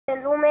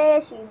lume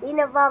și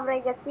bine v-am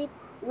regăsit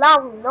la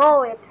un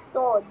nou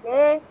episod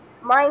de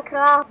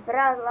Minecraft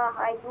Breasla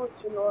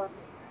Haiducilor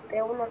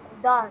împreună cu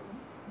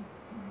Darius.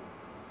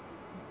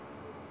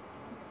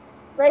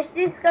 Să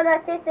știți că în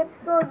acest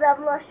episod am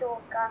luat și o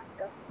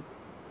cască.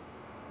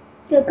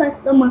 Ce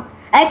cască, mă?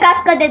 Ai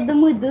cască de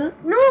DMD?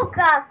 Nu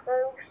cască,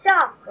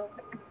 șapcă.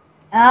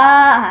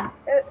 Ah!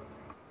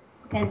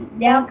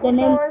 Am pus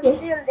un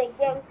stil de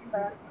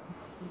gangster.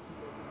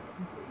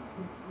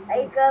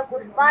 Adică cu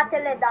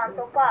spatele dată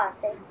o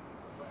parte.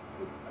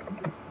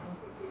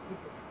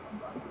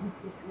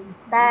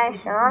 Stai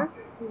așa.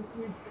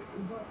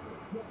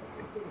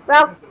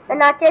 În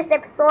acest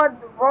episod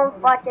vom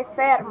face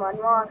ferma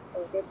noastră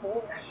de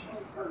buși.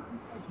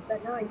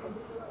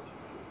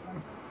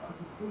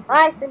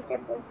 Hai să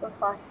începem să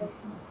facem.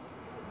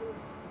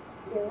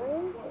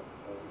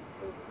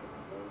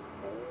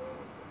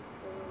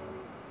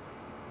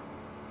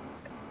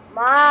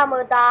 Mamă,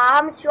 dar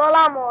am și eu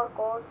la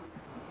morcov.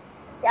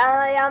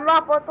 I-am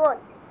luat pe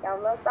toți, i-am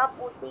lăsat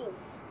puțin.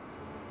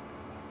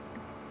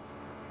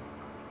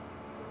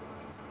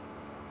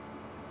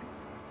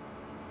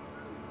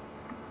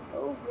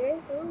 Oh yeah,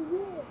 oh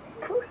yeah.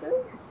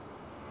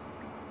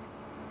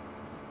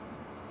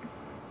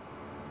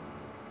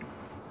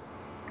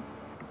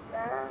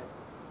 Da,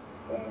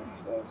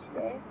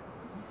 ce.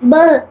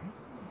 Bă,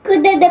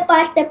 cât de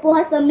departe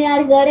poate să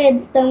meargă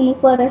redstone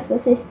fără să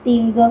se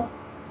stingă?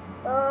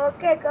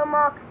 Cred că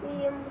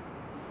maxim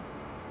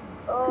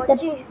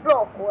 5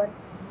 blocuri.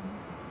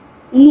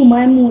 Nu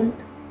mai mult.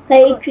 Că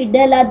aici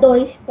de la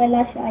 12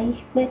 la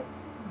 16.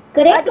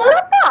 Cred adică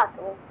că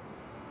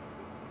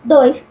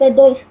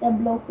 12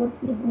 blocuri,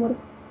 sigur.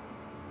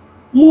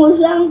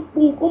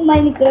 Muzang.com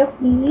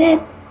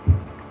Minecraft.net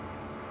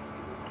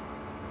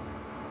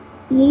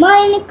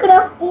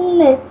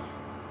Minecraft.net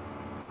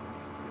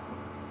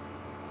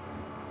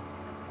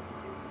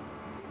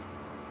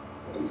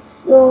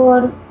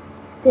Sortedal.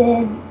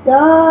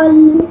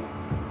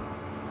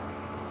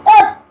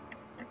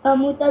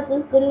 Am uitat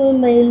să scriu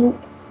e-mail-ul.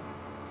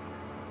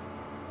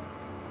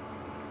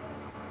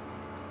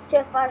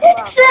 Ce faci,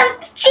 mă? Sunt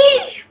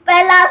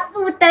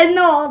 15%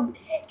 nob.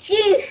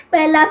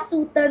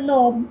 15%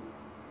 nob.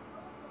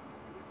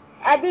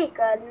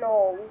 Adică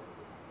nou.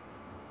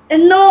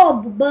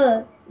 Nob,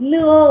 bă.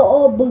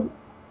 N-o-o-b.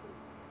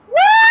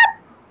 What?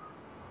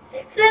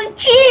 Sunt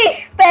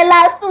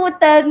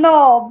 15%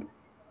 nob.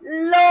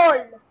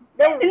 LOL.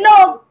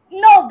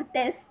 Nob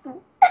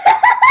testul.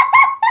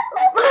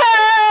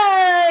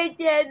 Băi,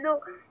 ce nu.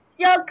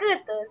 Și eu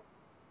câtă?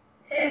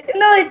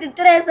 Nu știu,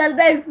 trebuie să-l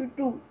dai și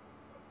tu.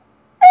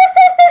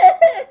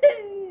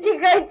 Și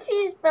că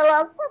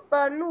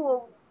 15%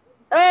 nu.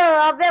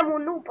 Avem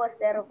un nu pe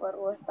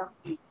serverul ăsta.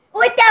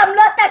 Uite, am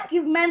luat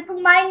achievementul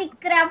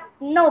Minecraft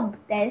Nob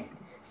Test.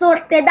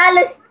 Sortedal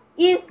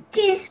is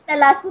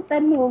 15%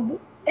 nob.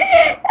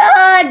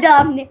 Ah,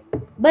 Doamne.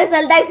 Bă,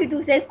 să-l dai și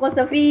tu, Sesc, o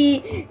să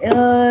fii 10%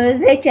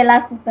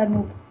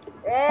 nob.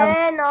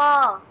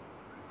 No.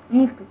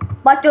 Nu știu,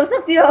 poate o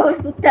să fiu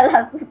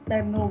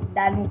 100% nob,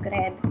 dar nu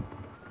cred.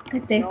 Că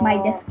tu ești mai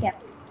defiat.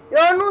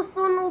 Eu nu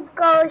sunt noob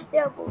ca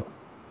ăștia, bă.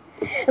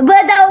 Bă,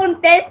 dar un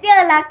test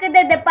e ăla, cât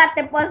de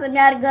departe poate să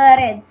meargă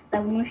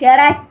redstone, nu? Și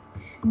era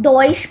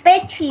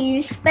 12,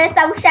 15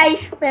 sau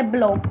 16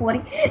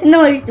 blocuri.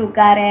 Nu știu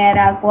care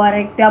era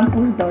corect, eu am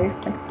pus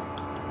 12.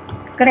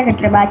 Cred că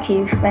trebuia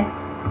 15.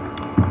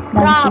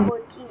 Da, bă,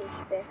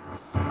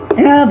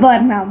 15. Bă,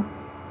 n-am.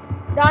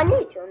 Dar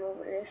nici eu nu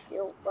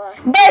știu, bă.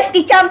 Bă,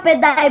 știi ce am pe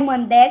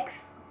Diamond X?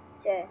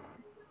 Ce?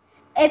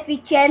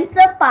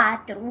 Eficiență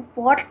 4,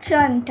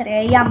 Fortune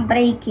 3, am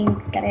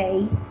Breaking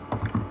 3.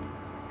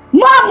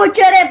 Mamă,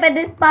 ce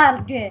repede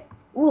sparge!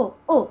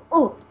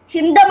 Și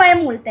îmi dă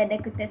mai multe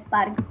decât te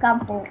sparg, cam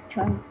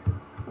Fortune.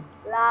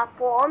 La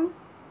pomi?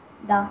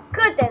 Da.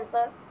 Câte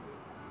însă?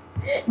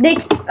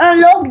 Deci, în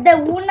loc de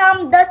 1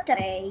 am dă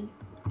 3.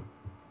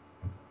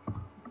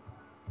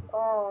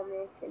 Oh,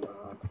 mie ce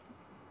nab.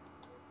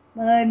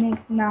 Bă, nu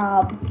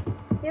snab.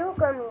 Știu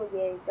că nu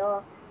e,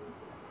 da.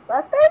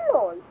 Asta e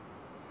LOL.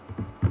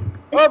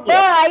 Bă,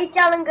 aici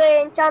lângă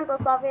enchant o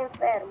să avem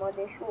fermă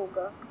de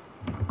șugă.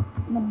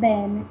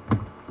 Bine.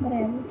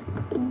 Vrem.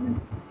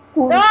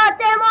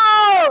 Da-te,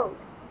 mă!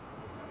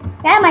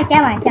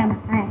 Cheamă.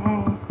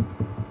 Hai.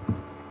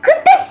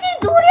 Câte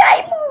siduri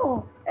ai,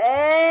 mă?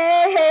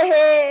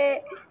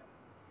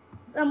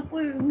 Să-mi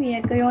pui mie,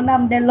 că eu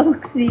n-am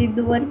deloc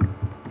siduri.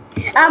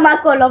 Am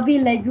acolo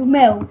village-ul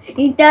meu.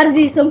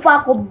 Interzis să-mi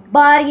fac o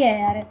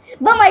barieră.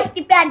 Bă, mai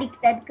știi pe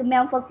Addicted că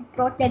mi-am făcut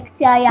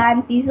protecția aia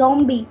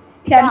anti-zombie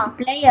și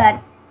anti-player?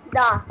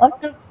 Da. O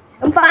să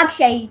îmi fac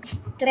și aici.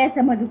 Trebuie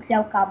să mă duc să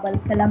iau cabel,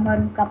 că l-am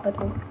aruncat pe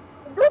tot.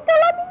 Du-te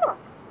la mine.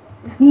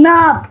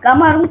 Snap, că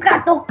am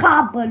aruncat-o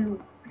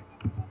cabelul.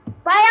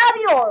 Păi am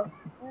eu.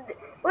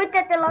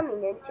 Uite-te la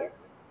mine în chest.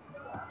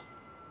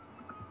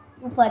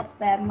 Nu fă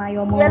sperma,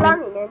 eu mă E la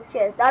mine în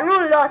chest, dar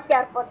nu-l lua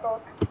chiar pe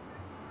tot.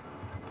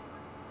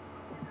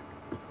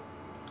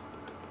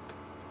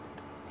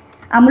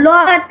 Am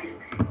luat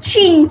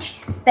 5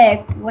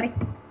 stack-uri.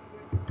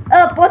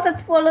 Poți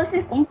să-ți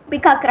folosesc un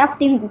pic ca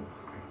crafting-ul.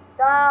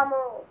 Da, mă.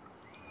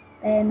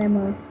 Bine, mă.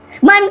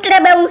 Mai-mi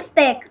trebuie un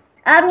steak.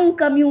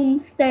 Aruncă-mi un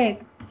steak.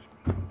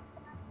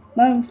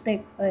 Mai un steak.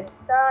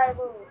 Stai,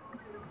 bă.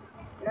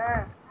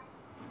 Na.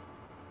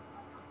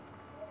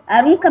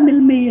 Aruncă-mi-l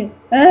mie.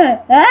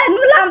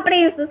 Nu l-am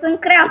prins, sunt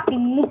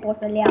crafting, nu pot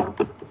să-l iau.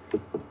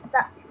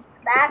 Da,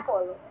 stai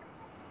acolo.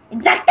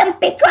 Exact în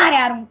picioare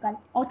aruncă-l.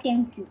 Oh,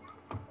 thank you.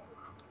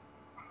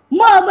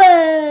 Mamă!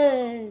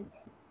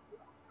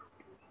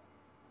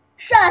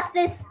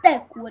 6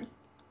 steak-uri.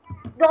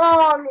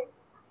 Doamne!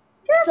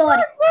 Ce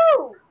faci, bă?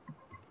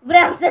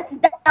 Vreau să-ți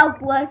dau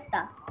cu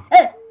ăsta.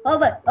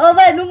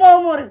 Bă, nu mă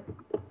omor.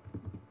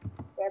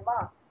 Te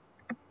bat.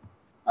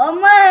 O,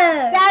 mă!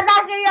 Chiar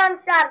dacă eu am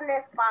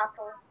sharpness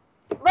 4.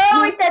 Bă,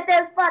 uite-te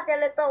în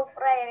spatele tău,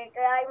 fraiere, că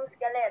ai un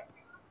schelet.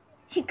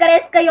 Și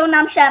crezi că eu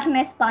n-am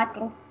sharpness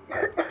 4?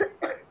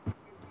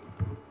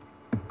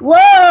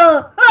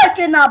 Wow!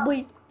 Ce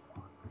nabui!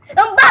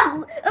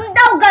 Îmi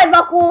dau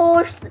gaiva cu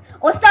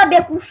o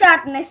sabie cu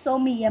sharpness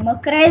 1000, mă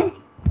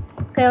crezi?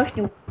 Că eu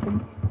știu.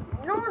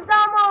 Nu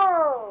da, mă!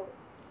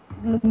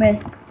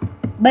 Glumesc.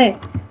 Bă,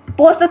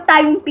 poți să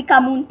tai un pic ca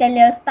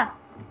muntele ăsta?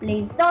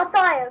 Please. Da,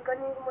 taie că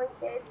nici nu mă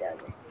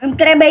interesează. Îmi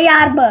trebuie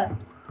iarbă.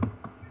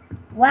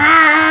 Wow!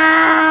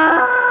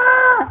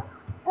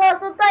 Poți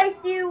să tai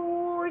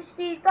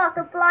și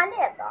toată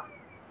planeta.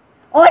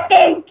 Oh,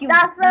 thank you!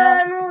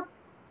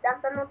 Dar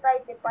să nu tai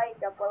de pe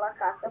aici, pe la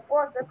casă.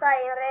 Poți să tai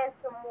în rest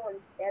în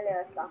muntele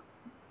ăsta.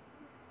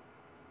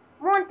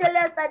 Muntele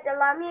ăsta de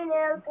la mine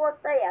îl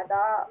poți tăia,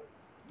 dar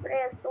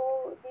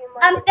restul din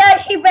mai... Am tăiat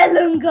și pe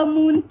lângă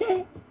munte.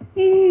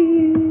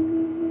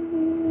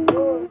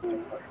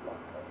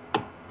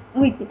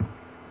 Uite.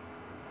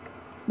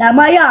 Dar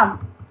mai am.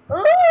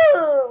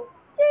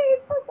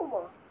 Ce-ai făcut,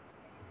 mă?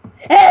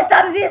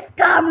 Ți-am zis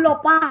că am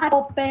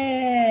lopată pe...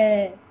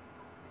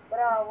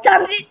 Bravo.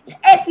 Ți-am zis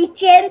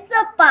eficiență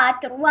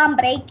 4, am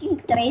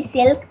breaking 3,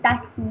 silk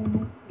touch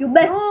 1.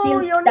 Iubesc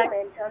silk eu nu touch.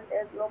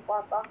 enchantez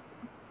lopata.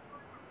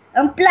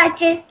 Îmi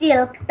place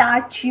silk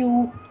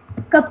touch-ul,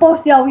 că pot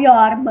să iau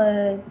iarbă.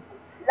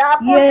 Da,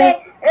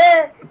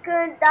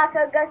 când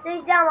dacă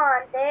găsești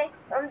diamante,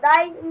 îmi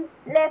dai,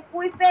 le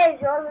pui pe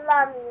jos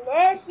la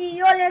mine și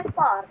eu le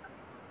sparg.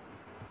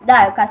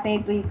 Da, ca să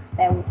iei tu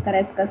XP-ul,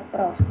 crezi că-s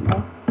prost,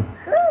 nu?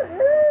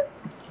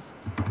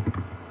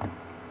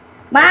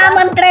 Mamă,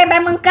 îmi trebuie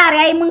mâncare,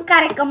 ai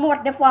mâncare că mor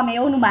de foame,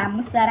 eu nu mai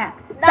am, sărac.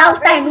 Da, Sau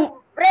stai,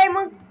 nu? Vrei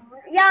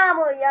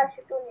ia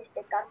și tu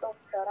niște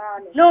cartofi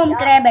sărane. Nu-mi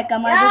trebuie, că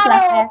mă duc la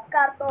fermă.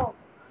 Cartofi.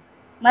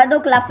 Mă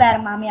duc la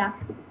ferma mea.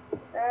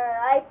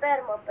 Ai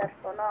fermă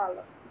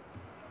personală.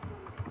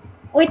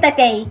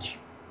 Uită-te aici.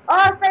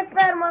 Asta-i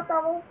ferma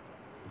ta, mă.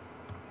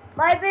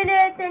 Mai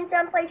bine ți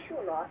înceantai și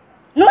unul.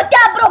 Nu te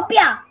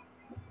apropia!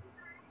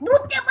 Nu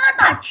te bă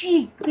daci,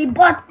 că-i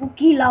bat cu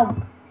chilau.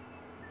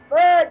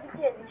 Bă, de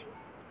ce zici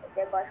să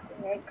te bași cu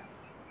nec?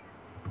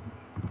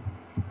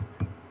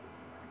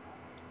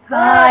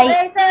 Hai!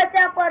 Vrei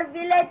să-ți apăr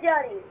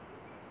villagerii?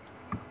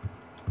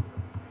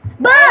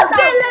 Bă,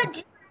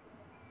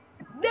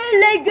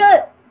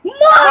 villager!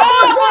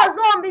 Mamă!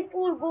 Zombie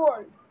full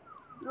gold!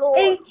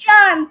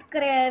 Enchant,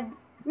 cred.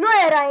 Nu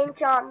era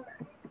enchant.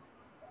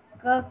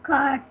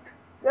 Căcat.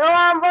 Eu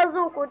am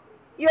văzut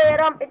eu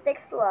eram pe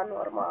textura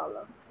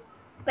normală.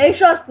 Păi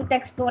și-os cu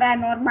textura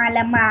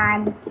normală,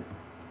 man.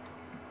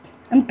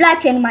 Îmi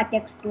place numai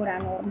textura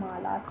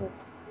normală, atât.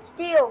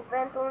 Știu,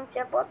 pentru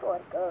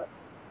începători, că...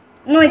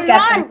 Nu-i chiar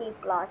la Andy îi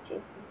place.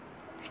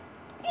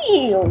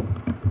 Știu.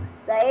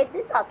 Dar e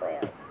editat-o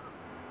el.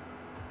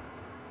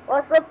 O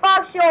să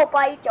fac și eu pe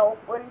aici o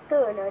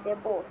fântână de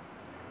boss.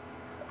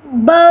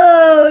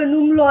 Bă,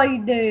 nu-mi lua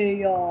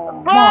ideea.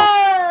 Bă,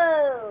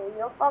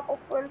 eu fac o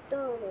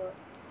fântână.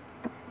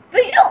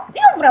 Păi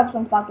eu vreau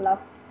să-mi fac la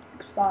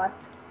sat.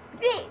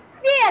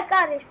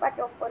 Fiecare își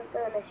face o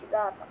fântână și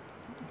gata.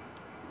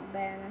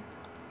 Bine.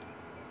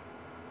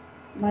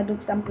 Mă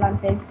duc să-mi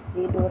plantez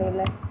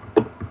seed-urile.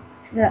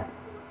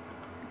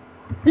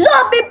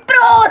 Zombie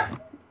prost!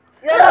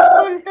 Eu la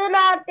fântână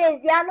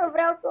arteziană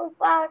vreau să-mi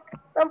fac,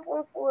 să-mi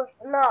pun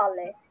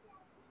furnale.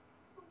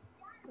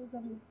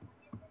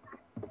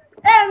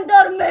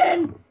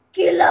 Enderman!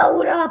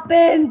 Chilaura pe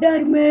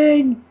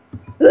Enderman!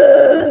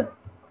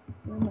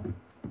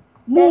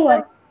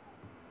 Mor!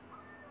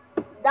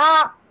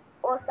 Da,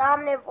 o să am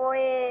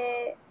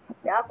nevoie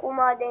de acum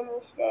de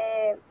niște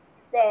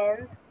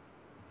sand.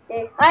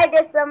 Deci,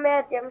 haide să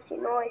mergem și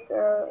noi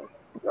să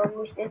luăm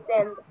niște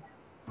sand.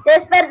 Te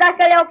sper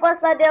dacă le-au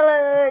păsat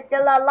de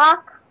la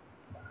lac.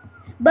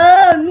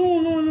 Bă,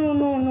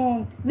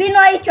 nu. Vino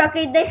aici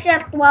că-i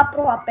deșertul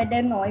aproape de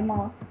noi,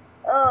 mă.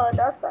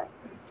 Da, stai.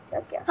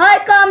 Okay.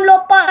 Hai că am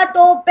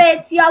lopat-o,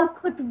 peți, iau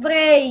cât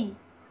vrei.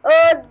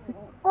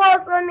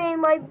 Poți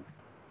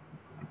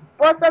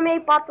să-mi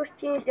iei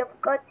 45 de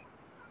bucăți?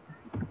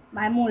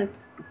 Mai mult.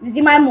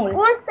 Zi mai mult.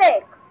 Un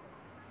steak.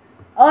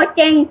 Oh,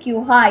 thank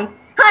you, hai.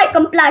 Hai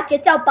că-mi place,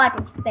 ți-au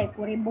 4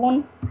 steak-uri,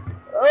 bun?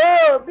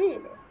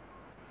 Bine.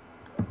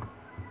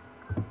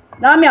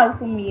 Da, mi-au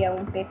și mie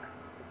un pic.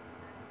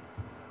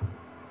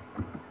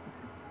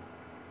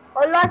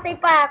 O luasă-i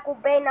pe aia cu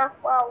Bane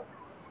Fall.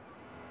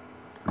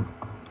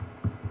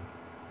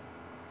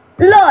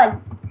 LOL!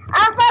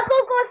 Am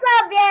făcut cu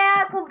sabia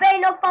aia cu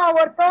Bane of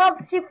Power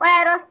Tops și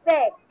Fire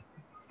Aspect.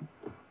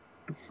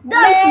 Da,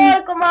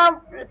 Cum am...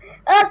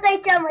 Ăsta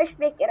e cel mai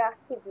șmecher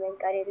achievement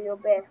care îl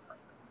iubesc.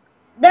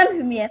 dă-mi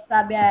și mie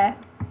sabia aia.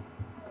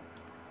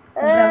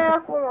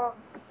 Acum.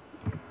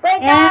 Păi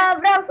da,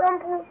 vreau să-mi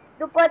pun,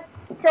 după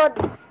ce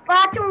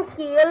faci un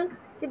kill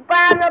și după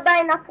aia mi-o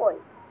dai înapoi.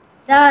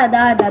 Da,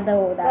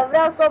 dă-o, Că da.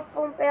 vreau să o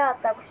pun pe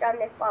asta cu 6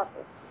 de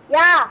spaturi.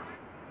 Ia!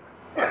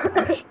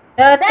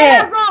 Dă-te! Dă-i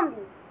la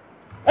zombie!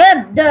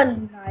 Dă-l,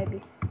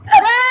 naibii.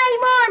 Dă-i,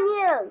 mă, în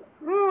el!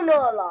 Nu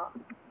ăla!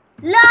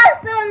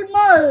 Lasă-l,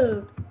 mă!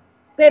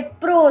 Că e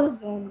pro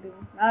zombie.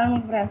 Dar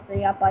nu vrea să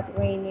ia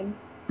 4 inimi.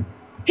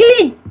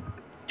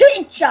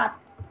 Headshot!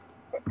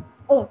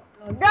 Oh,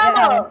 Da,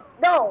 mă!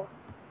 Da!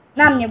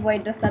 N-am nevoie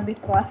de sabii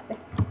proaste.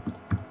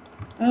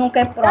 Nu că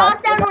e Dar proastă.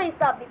 astea nu-i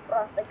sabie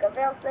proastă, că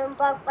vreau să-mi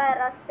bag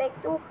fire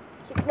aspectul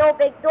și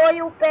Knobek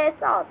 2-ul pe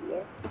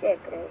sabie. Ce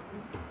crezi?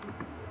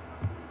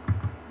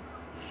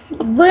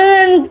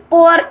 Vând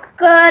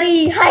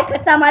porcării. Hai că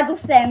ți-am adus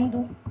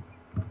sandul.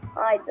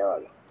 Hai,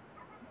 dă-l.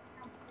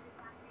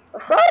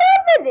 Așa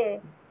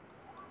repede!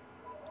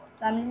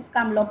 Ți-am zis că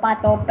am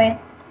lopat-o pe...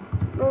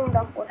 Nu-mi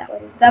dau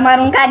porcării. Ți-am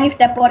aruncat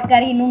niște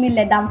porcării, nu mi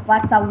le dam în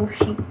fața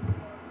ușii.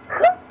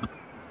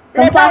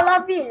 Le dau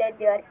la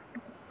villageri.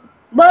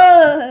 Bă,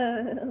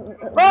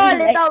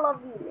 Le dau la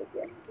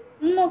villageri.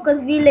 Nu că-s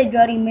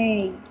villagerii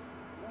mei.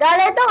 Dar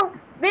le dau.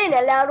 Bine,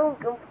 le arunc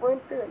în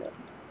fântână.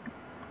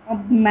 Oh,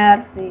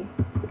 mersi.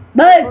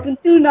 Băi,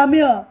 fântâna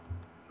mea.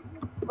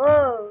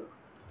 Bă,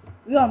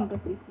 Eu am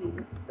găsit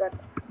sigur. gata.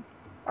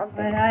 Am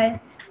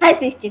Băi, hai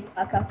să știi ce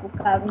fac acum,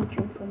 că arunci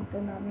în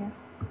fântâna mea.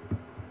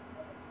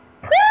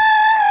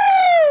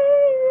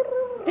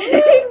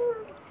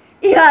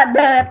 Ia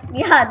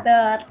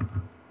dă-r.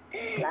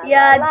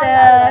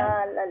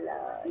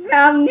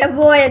 N-am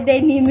nevoie de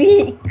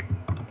nimic.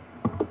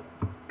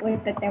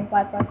 Uită-te în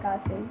fața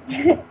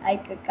casei.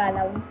 Ai căcat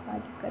la un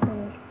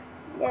jucător.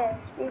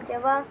 Știi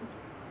ceva?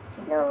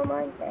 Nu mă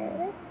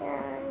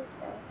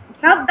interesează.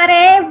 Nu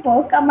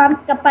vreau, că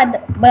m-am scăpat de...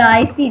 Bă,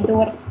 ai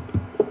siduri.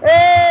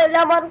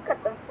 Le-am aruncat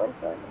în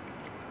fântână.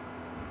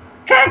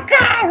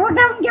 Căcai,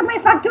 de unde mai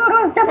fac eu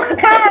rost de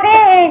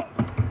mâncare?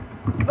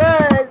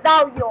 Bă, îți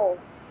dau eu.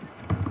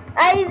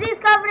 Ai zis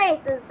că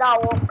vrei să-ți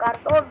dau 8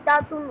 cartofi,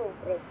 dar tu nu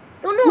vrei.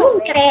 Tu nu Nu-mi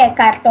vrei. trebuie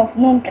cartofi,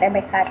 nu-mi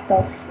trebuie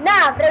cartofi.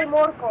 Da, vrei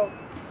morcovi.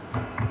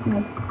 Nu.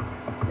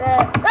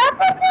 Dar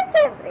atunci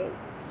ce vrei?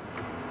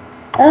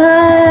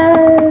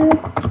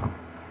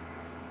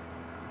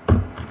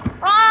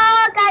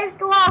 Că ai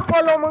tu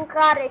acolo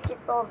mâncare ce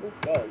tot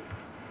visei.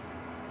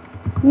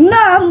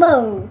 Nu, mă.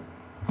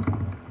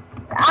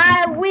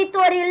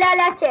 Uitorile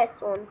alea ce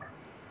sunt?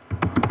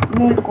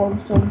 Nu-l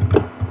consum.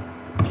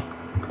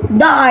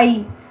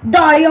 Dai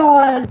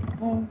el.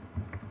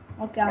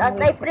 Ok, am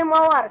Asta e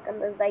prima oară când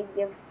îți dai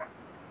gift.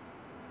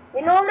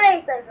 Și nu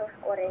vrei să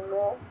joci corect,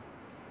 nu?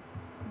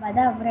 Ba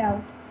da, vreau.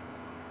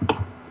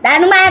 Dar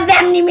nu mai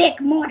aveam nimic,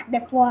 mort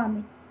de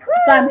foame.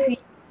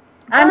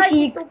 Am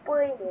și X. Tu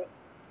pâine.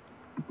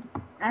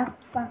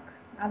 Fac.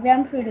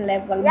 Aveam și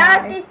level Ia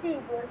mare. și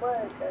sigur, bă,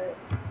 că...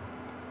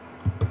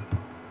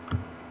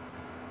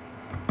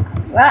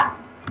 Da.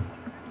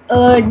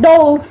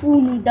 2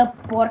 funuri de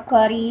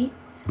porcării.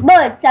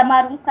 Bă, ți-am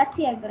aruncat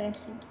ție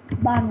gresul.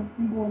 Ba nu,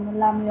 bun,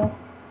 l-am eu.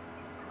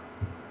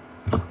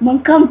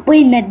 Mâncăm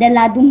pâine de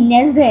la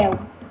Dumnezeu.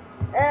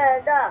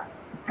 Da.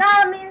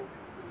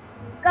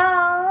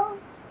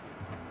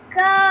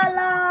 Ca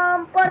la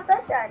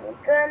împărtășanie.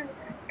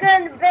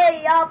 Când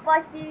bei apa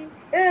și...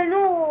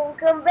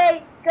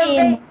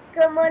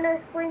 Când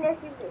mănânci pâine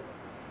și vin.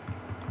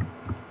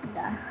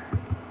 Da.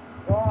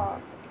 Wow.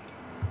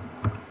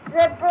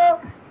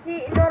 Și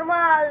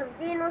normal,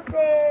 vinul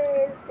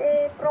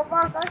se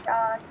provoacă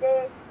așa,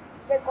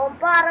 se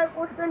compară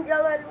cu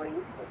sângele lui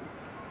Isus.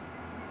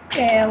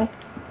 Eu.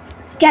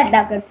 Chiar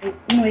dacă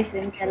nu-i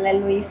sângele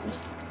lui Isus.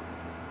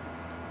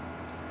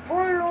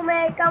 Bun lume,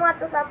 cam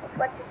atât a fost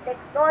cu acest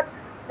episod.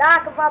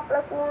 Dacă v-a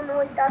plăcut, nu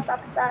uitați să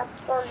apăsați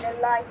butonul de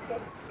like, de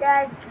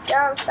subscribe, de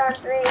Star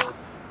 3.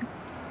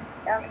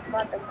 Și am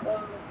stat în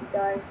primul și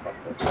doar să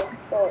acest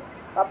episod.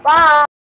 Pa, pa!